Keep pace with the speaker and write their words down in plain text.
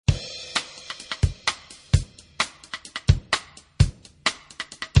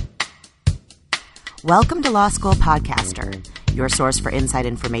Welcome to Law School Podcaster, your source for inside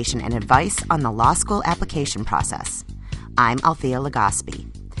information and advice on the law school application process. I'm Althea Legaspi.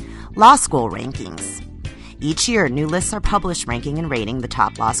 Law school rankings. Each year, new lists are published ranking and rating the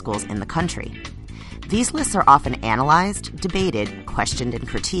top law schools in the country. These lists are often analyzed, debated, questioned, and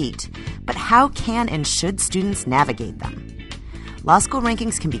critiqued, but how can and should students navigate them? Law school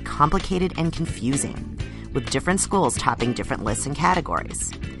rankings can be complicated and confusing, with different schools topping different lists and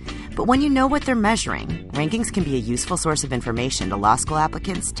categories. But when you know what they're measuring, rankings can be a useful source of information to law school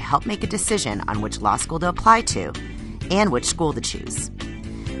applicants to help make a decision on which law school to apply to and which school to choose.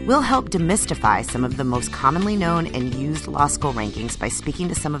 We'll help demystify some of the most commonly known and used law school rankings by speaking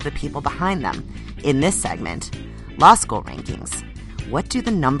to some of the people behind them in this segment, Law School Rankings. What do the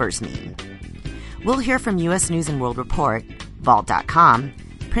numbers mean? We'll hear from U.S. News & World Report, Vault.com,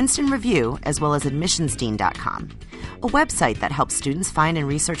 Princeton Review, as well as AdmissionsDean.com, a website that helps students find and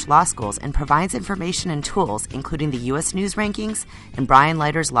research law schools and provides information and tools, including the U.S. News Rankings and Brian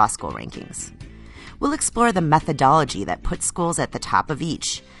Leiter's Law School Rankings. We'll explore the methodology that puts schools at the top of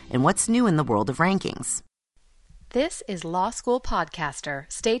each and what's new in the world of rankings. This is Law School Podcaster.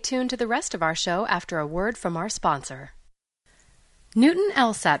 Stay tuned to the rest of our show after a word from our sponsor. Newton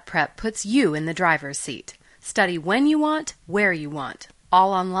LSAT Prep puts you in the driver's seat. Study when you want, where you want.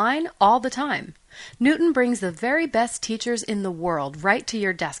 All online, all the time. Newton brings the very best teachers in the world right to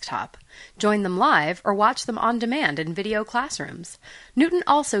your desktop. Join them live or watch them on demand in video classrooms. Newton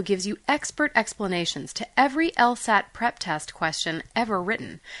also gives you expert explanations to every LSAT prep test question ever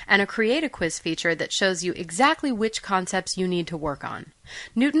written, and a Create a Quiz feature that shows you exactly which concepts you need to work on.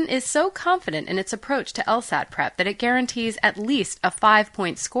 Newton is so confident in its approach to LSAT prep that it guarantees at least a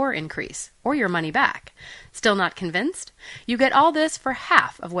 5-point score increase, or your money back. Still not convinced? You get all this for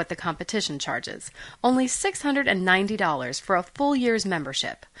half of what the competition charges, only $690 for a full year's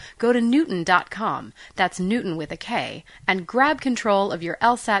membership. Go to Newton.com, that's Newton with a K, and grab control of your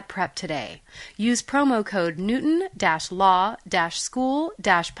LSAT prep today. Use promo code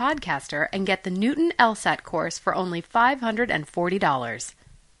Newton-Law-School-Podcaster and get the Newton LSAT course for only $540.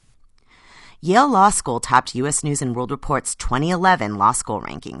 Yale Law School topped U.S. News & World Report's 2011 law school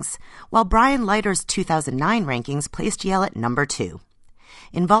rankings, while Brian Leiter's 2009 rankings placed Yale at number 2.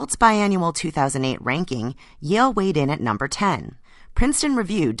 In Vault's biannual 2008 ranking, Yale weighed in at number 10. Princeton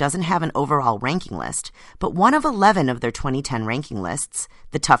Review doesn't have an overall ranking list, but one of 11 of their 2010 ranking lists,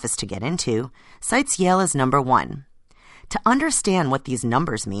 the toughest to get into, cites Yale as number 1. To understand what these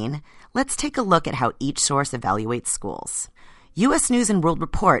numbers mean, let's take a look at how each source evaluates schools. U.S. News & World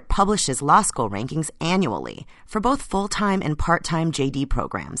Report publishes law school rankings annually for both full-time and part-time JD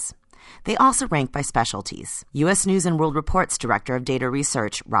programs. They also rank by specialties. U.S. News & World Report's Director of Data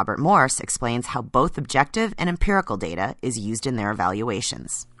Research, Robert Morse, explains how both objective and empirical data is used in their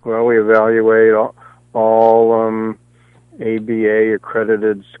evaluations. Well, we evaluate all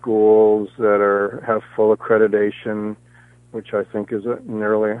ABA-accredited schools that have full accreditation, which I think is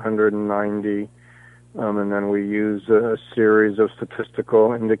nearly 190. And then we use a series of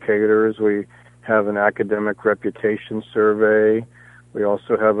statistical indicators. We have an academic reputation survey. We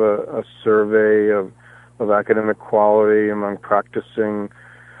also have a survey of academic quality among practicing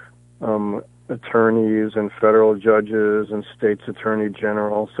attorneys and federal judges and states attorney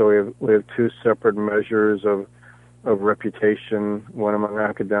general. So we have two separate measures of reputation, one among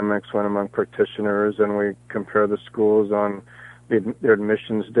academics, one among practitioners, and we compare the schools on their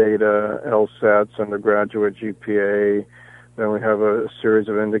admissions data, LSATs, undergraduate GPA. Then we have a series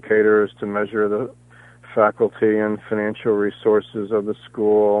of indicators to measure the faculty and financial resources of the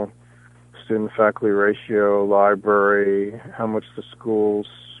school, student-faculty ratio, library, how much the schools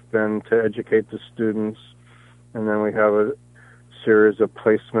spend to educate the students. And then we have a series of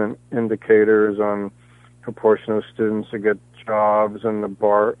placement indicators on proportion of students that get jobs and the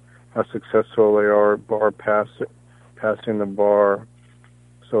bar, how successful they are at passing the bar.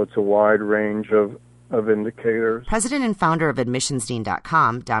 So it's a wide range of indicators. President and founder of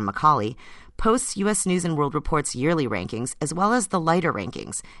AdmissionsDean.com, Don McCauley, posts U.S. News & World Report's yearly rankings as well as the Leiter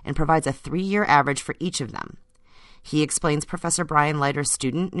rankings and provides a 3-year average for each of them. He explains Professor Brian Leiter's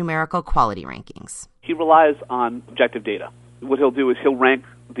student numerical quality rankings. He relies on objective data. What he'll do is he'll rank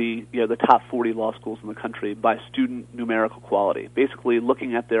the top 40 law schools in the country by student numerical quality, basically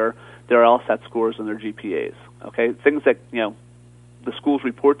looking at their LSAT scores and their GPAs. Okay, things that the schools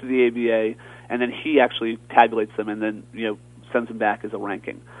report to the ABA, and then he actually tabulates them and then sends them back as a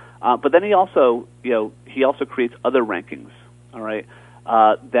ranking. But then he also creates other rankings. All right,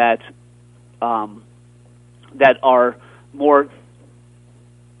 that are more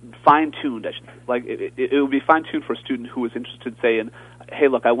fine-tuned. Like it would be fine-tuned for a student who is interested, say, in hey,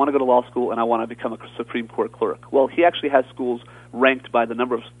 look, I want to go to law school and I want to become a Supreme Court clerk. Well, he actually has schools ranked by the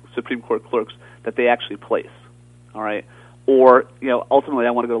number of Supreme Court clerks that they actually place, all right? Or, ultimately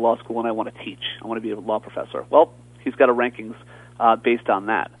I want to go to law school and I want to teach. I want to be a law professor. Well, he's got a rankings based on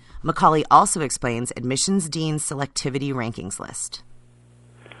that. Macaulay also explains Admissions Dean's selectivity rankings list.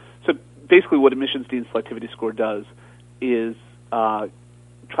 So basically what Admissions Dean's selectivity score does is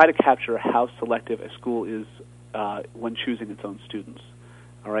try to capture how selective a school is when choosing its own students.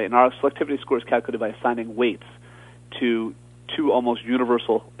 All right, and our selectivity score is calculated by assigning weights to two almost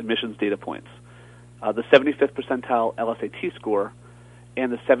universal admissions data points, the 75th percentile LSAT score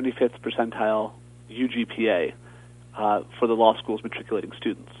and the 75th percentile UGPA for the law school's matriculating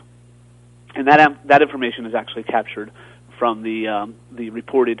students. And that information is actually captured from the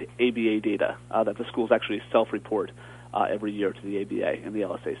reported ABA data that the schools actually self-report every year to the ABA and the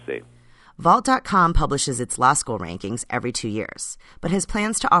LSAC. Vault.com publishes its law school rankings every 2 years, but has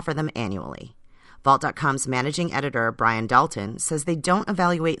plans to offer them annually. Vault.com's managing editor, Brian Dalton, says they don't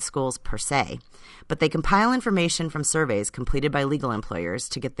evaluate schools per se, but they compile information from surveys completed by legal employers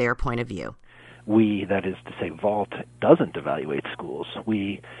to get their point of view. We, that is to say, Vault doesn't evaluate schools.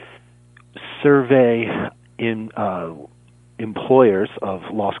 We survey employers of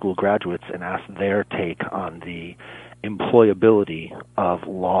law school graduates and ask their take on the employability of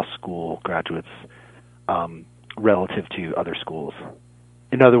law school graduates relative to other schools.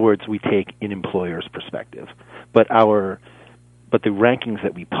 In other words, we take an employer's perspective. But the rankings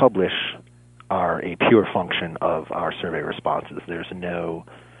that we publish are a pure function of our survey responses. There's no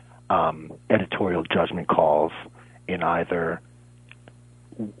editorial judgment calls in either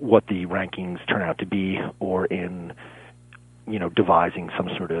what the rankings turn out to be or in devising some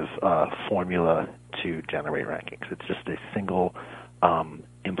sort of formula to generate rankings. It's just a single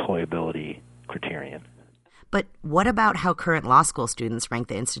employability criterion. But what about how current law school students rank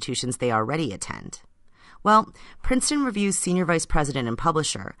the institutions they already attend? Well, Princeton Review's senior vice president and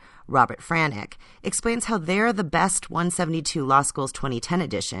publisher, Robert Franek, explains how their The Best 172 Law School's 2010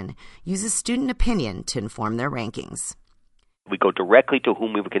 edition uses student opinion to inform their rankings. We go directly to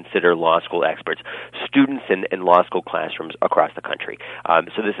whom we would consider law school experts, students in law school classrooms across the country.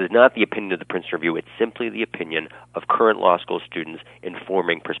 So this is not the opinion of the Princeton Review. It's simply the opinion of current law school students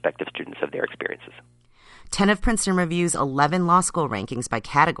informing prospective students of their experiences. 10 of Princeton Review's 11 law school rankings by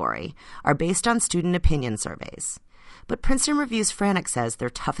category are based on student opinion surveys. But Princeton Review's Franek says their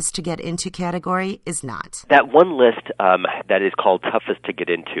toughest to get into category is not. That one list that is called toughest to get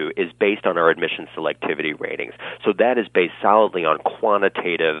into is based on our admission selectivity ratings. So that is based solidly on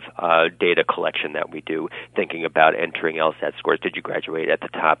quantitative data collection that we do, thinking about entering LSAT scores. Did you graduate at the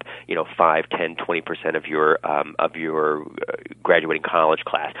top, 5, 10, 20% of your graduating college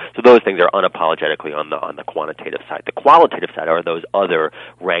class? So those things are unapologetically on the quantitative side. The qualitative side are those other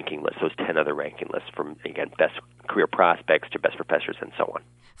ranking lists, those 10 other ranking lists from, again, best career prospects to best professors and so on.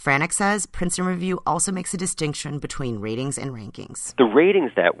 Franek says Princeton Review also makes a distinction between ratings and rankings. The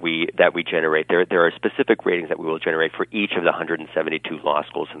ratings that we generate, there are specific ratings that we will generate for each of the 172 law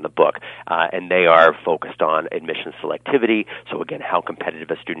schools in the book, and they are focused on admissions selectivity. So again, how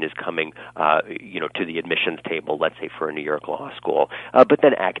competitive a student is coming, to the admissions table, let's say for a New York law school. But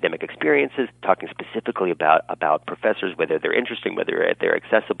then academic experiences, talking specifically about professors, whether they're interesting, whether they're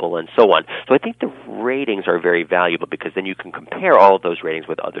accessible, and so on. So I think the ratings are very valuable because then you can compare all of those ratings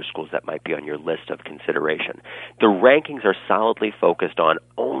with other schools that might be on your list of consideration. The rankings are solidly focused on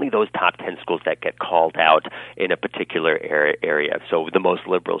only those top 10 schools that get called out in a particular area. So the most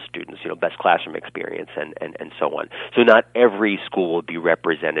liberal students, best classroom experience, and so on. So not every school will be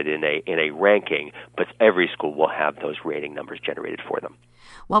represented in a ranking, but every school will have those rating numbers generated for them.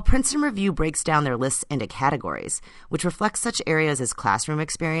 While Princeton Review breaks down their lists into categories, which reflect such areas as classroom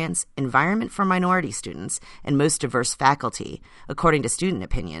experience, environment for minority students, and most diverse faculty, according to student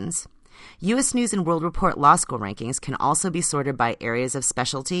opinions, U.S. News and World Report law school rankings can also be sorted by areas of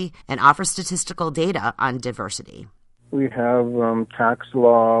specialty and offer statistical data on diversity. We have tax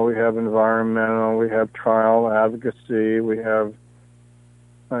law, we have environmental, we have trial advocacy,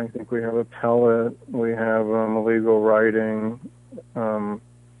 I think we have appellate, we have legal writing,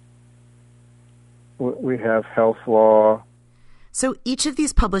 we have health law. So each of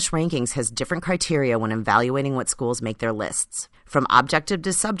these published rankings has different criteria when evaluating what schools make their lists, from objective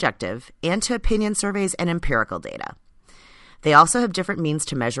to subjective, and to opinion surveys and empirical data. They also have different means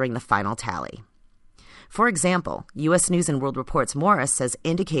to measuring the final tally. For example, U.S. News and World Report's Morris says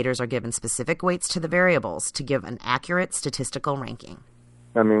indicators are given specific weights to the variables to give an accurate statistical ranking.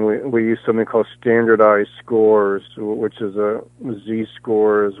 I mean, we use something called standardized scores, which is a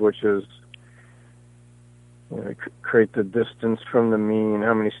Z-scores, which is create the distance from the mean,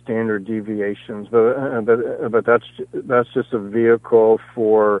 how many standard deviations. But that's just a vehicle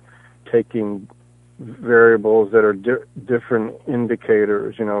for taking variables that are different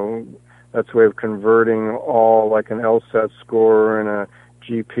indicators. That's a way of converting all, like an LSAT score and a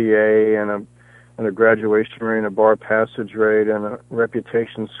GPA and a graduation rate and a bar passage rate and a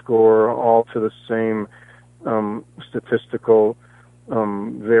reputation score, all to the same statistical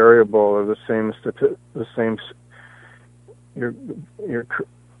variable, or the same. You're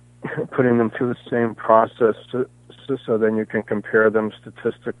putting them through the same process so then you can compare them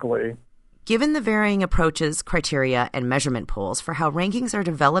statistically. Given the varying approaches, criteria, and measurement polls for how rankings are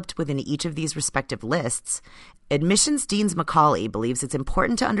developed within each of these respective lists, Admissions Deans Macaulay believes it's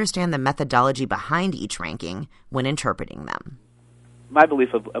important to understand the methodology behind each ranking when interpreting them. My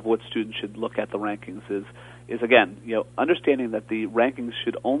belief of what students should look at the rankings is again, understanding that the rankings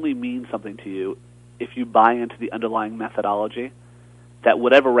should only mean something to you if you buy into the underlying methodology, that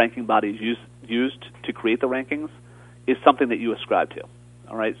whatever ranking body is used to create the rankings is something that you ascribe to.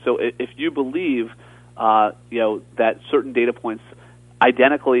 All right. So if you believe, that certain data points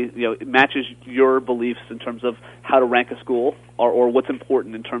identically, it matches your beliefs in terms of how to rank a school or what's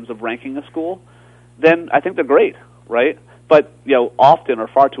important in terms of ranking a school, then I think they're great, right? But often, or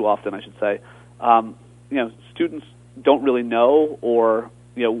far too often, I should say, students don't really know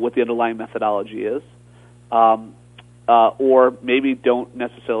what the underlying methodology is, or maybe don't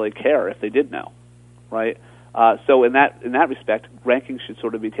necessarily care if they did know, right? So in that respect, rankings should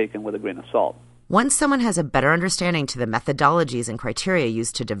sort of be taken with a grain of salt. Once someone has a better understanding to the methodologies and criteria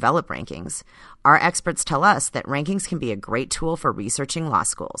used to develop rankings, our experts tell us that rankings can be a great tool for researching law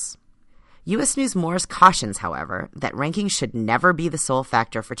schools. U.S. News Morse cautions, however, that rankings should never be the sole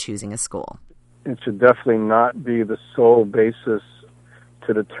factor for choosing a school. It should definitely not be the sole basis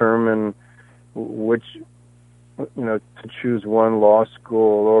to determine which, to choose one law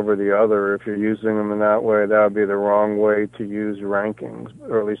school over the other. If you're using them in that way, that would be the wrong way to use rankings,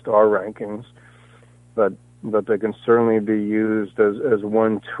 or at least our rankings. But they can certainly be used as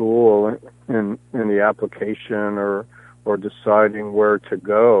one tool in the application or deciding where to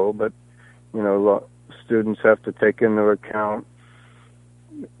go. But students have to take into account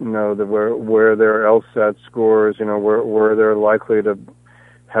where their LSAT scores, where they're likely to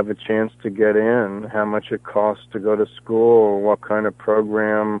have a chance to get in, how much it costs to go to school, what kind of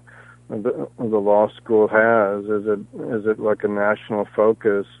program the law school has. Is it like a national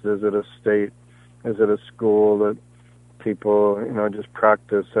focus? Is it a state? Is it a school that people just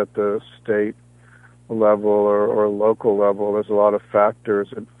practice at the state level or local level? There's a lot of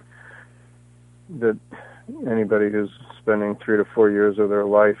factors that anybody who's spending 3 to 4 years of their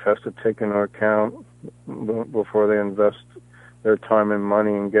life has to take into account before they invest their time and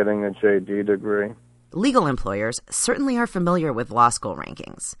money in getting a JD degree. Legal employers certainly are familiar with law school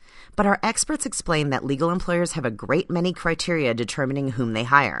rankings, but our experts explain that legal employers have a great many criteria determining whom they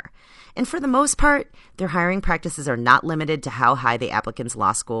hire. And for the most part, their hiring practices are not limited to how high the applicant's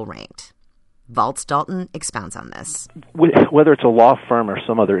law school ranked. Valtz Dalton expounds on this. Whether it's a law firm or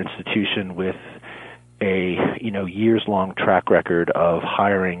some other institution with a years-long track record of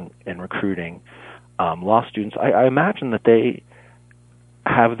hiring and recruiting law students, I imagine that they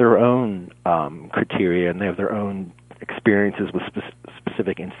have their own criteria and they have their own experiences with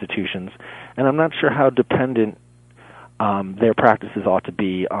specific institutions, and I'm not sure how dependent their practices ought to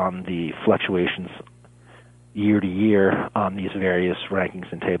be on the fluctuations year to year on these various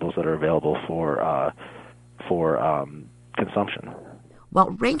rankings and tables that are available for consumption.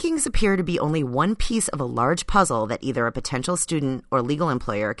 While rankings appear to be only one piece of a large puzzle that either a potential student or legal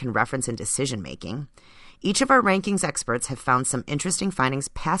employer can reference in decision-making, each of our rankings experts have found some interesting findings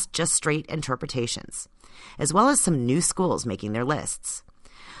past just straight interpretations, as well as some new schools making their lists.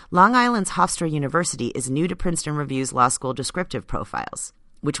 Long Island's Hofstra University is new to Princeton Review's law school descriptive profiles,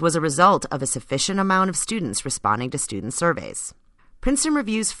 which was a result of a sufficient amount of students responding to student surveys. Princeton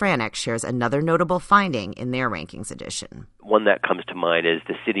Review's Franek shares another notable finding in their rankings edition. One that comes to mind is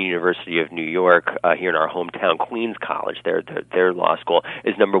the City University of New York, here in our hometown, Queens College. Their law school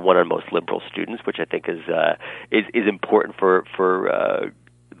is number one on most liberal students, which I think is important for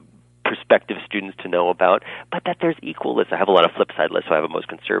prospective students to know about, but that there's equal lists. I have a lot of flip side lists, so I have a most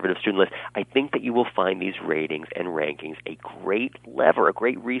conservative student list. I think that you will find these ratings and rankings a great lever, a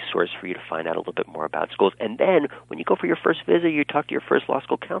great resource for you to find out a little bit more about schools. And then when you go for your first visit, you talk to your first law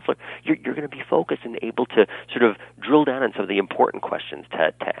school counselor, you're going to be focused and able to sort of drill down on some of the important questions to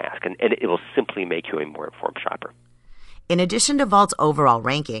ask, and it will simply make you a more informed shopper. In addition to Valt's overall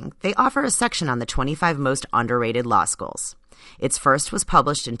ranking, they offer a section on the 25 most underrated law schools. Its first was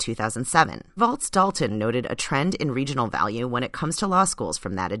published in 2007. Valtz Dalton noted a trend in regional value when it comes to law schools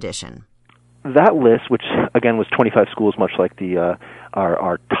from that edition. That list, which again was 25 schools, much like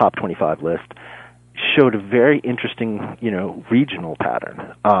our top 25 list, showed a very interesting, regional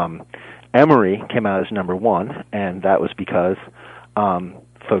pattern. Emory came out as number one, and that was because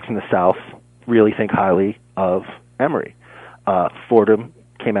folks in the South really think highly of Emory. Fordham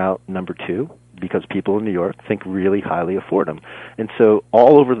came out number two because people in New York think really highly of Fordham. And so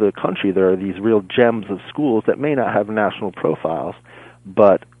all over the country there are these real gems of schools that may not have national profiles,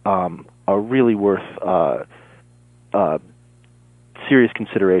 but are really worth serious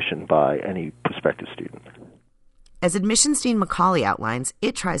consideration by any prospective student. As Admissions Dean Macaulay outlines,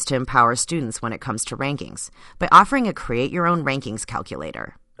 it tries to empower students when it comes to rankings by offering a create-your-own rankings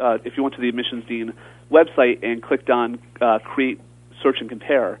calculator. If you went to the Admissions Dean website and clicked on Create, Search, and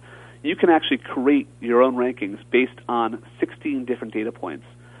Compare, you can actually create your own rankings based on 16 different data points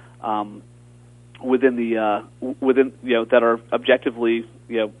within that are objectively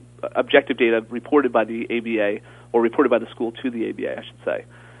objective data reported by the ABA or reported by the school to the ABA, I should say.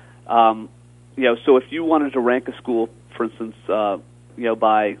 So if you wanted to rank a school, for instance,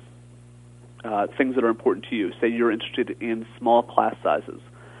 by things that are important to you, say you're interested in small class sizes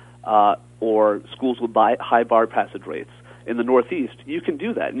or schools with high bar passage rates in the Northeast, you can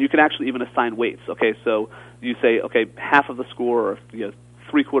do that, and you can actually even assign weights. Okay, so you say, half of the score, or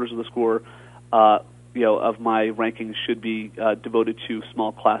three-quarters of the score, of my rankings should be devoted to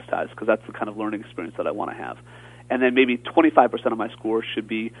small class size because that's the kind of learning experience that I want to have, and then maybe 25% of my score should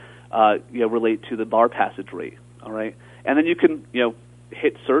be relate to the bar passage rate. All right, and then you can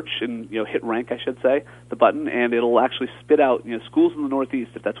hit search and hit rank, I should say, the button, and it'll actually spit out schools in the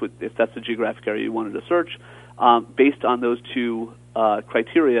Northeast if that's the geographic area you wanted to search based on those two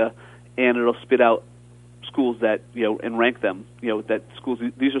criteria, and it'll spit out schools that and rank them. That schools,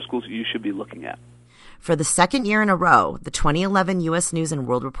 these are schools that you should be looking at. For the second year in a row, the 2011 U.S. News &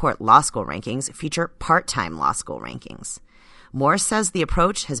 World Report Law School Rankings feature part-time law school rankings. Morris says the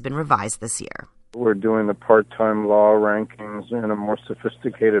approach has been revised this year. We're doing the part-time law rankings in a more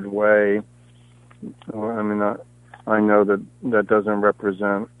sophisticated way. I mean, I know that doesn't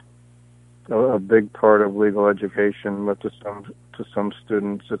represent a big part of legal education, but to some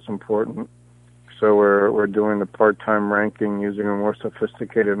students it's important. So we're doing the part-time ranking using a more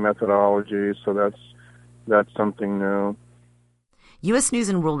sophisticated methodology, so that's something new. U.S.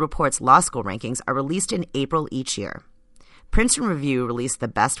 News & World Report's law school rankings are released in April each year. Princeton Review released the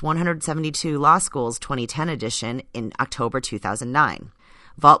Best 172 Law Schools 2010 edition in October 2009.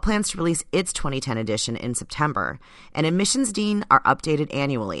 Vault plans to release its 2010 edition in September, and Admissions Dean are updated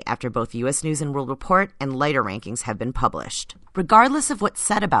annually after both U.S. News & World Report and lighter rankings have been published. Regardless of what's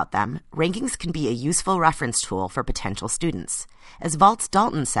said about them, rankings can be a useful reference tool for potential students. As Valtz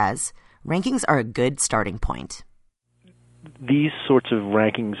Dalton says, rankings are a good starting point. These sorts of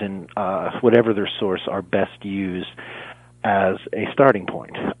rankings, and whatever their source, are best used as a starting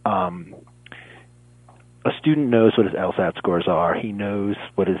point. A student knows what his LSAT scores are. He knows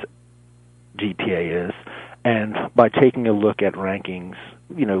what his GPA is. And by taking a look at rankings,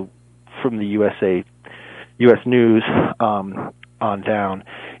 from the U.S. News on down,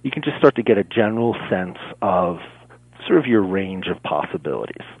 you can just start to get a general sense of sort of your range of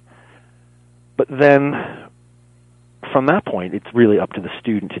possibilities. But then from that point, it's really up to the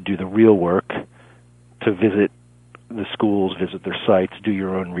student to do the real work, to visit the schools, visit their sites, do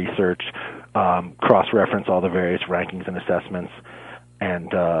your own research, cross-reference all the various rankings and assessments,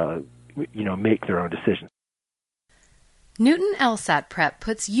 and make their own decisions. Newton LSAT Prep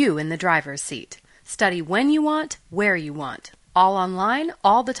puts you in the driver's seat. Study when you want, where you want. All online,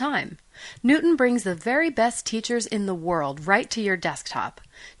 all the time. Newton brings the very best teachers in the world right to your desktop.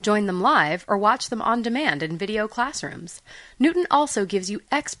 Join them live or watch them on demand in video classrooms. Newton also gives you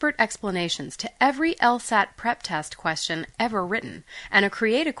expert explanations to every LSAT prep test question ever written, and a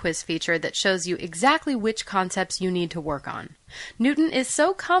Create a Quiz feature that shows you exactly which concepts you need to work on. Newton is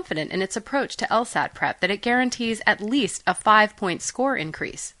so confident in its approach to LSAT prep that it guarantees at least a 5-point score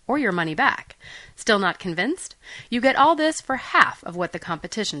increase, or your money back. Still not convinced? You get all this for half of what the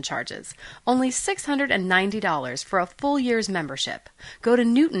competition charges, only $690 for a full year's membership. Go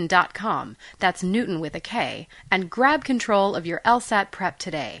to Newton.com, that's Newton with a K, and grab control of your LSAT prep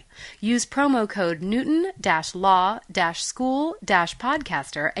today. Use promo code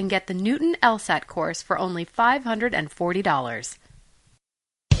Newton-Law-School-Podcaster and get the Newton LSAT course for only $540.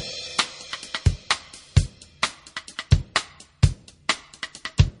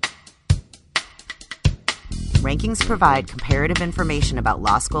 Rankings provide comparative information about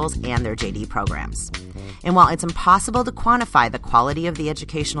law schools and their JD programs. And while it's impossible to quantify the quality of the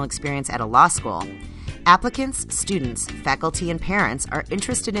educational experience at a law school, applicants, students, faculty, and parents are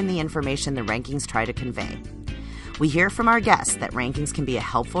interested in the information the rankings try to convey. We hear from our guests that rankings can be a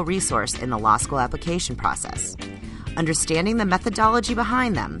helpful resource in the law school application process. Understanding the methodology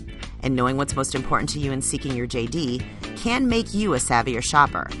behind them and knowing what's most important to you in seeking your JD can make you a savvier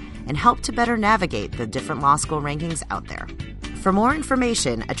shopper and help to better navigate the different law school rankings out there. For more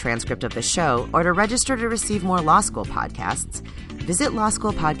information, a transcript of the show, or to register to receive more law school podcasts, visit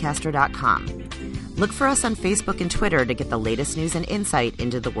lawschoolpodcaster.com. Look for us on Facebook and Twitter to get the latest news and insight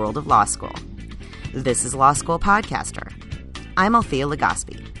into the world of law school. This is Law School Podcaster. I'm Althea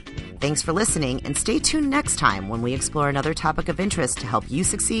Legaspi. Thanks for listening, and stay tuned next time when we explore another topic of interest to help you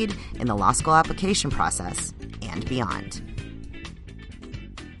succeed in the law school application process and beyond.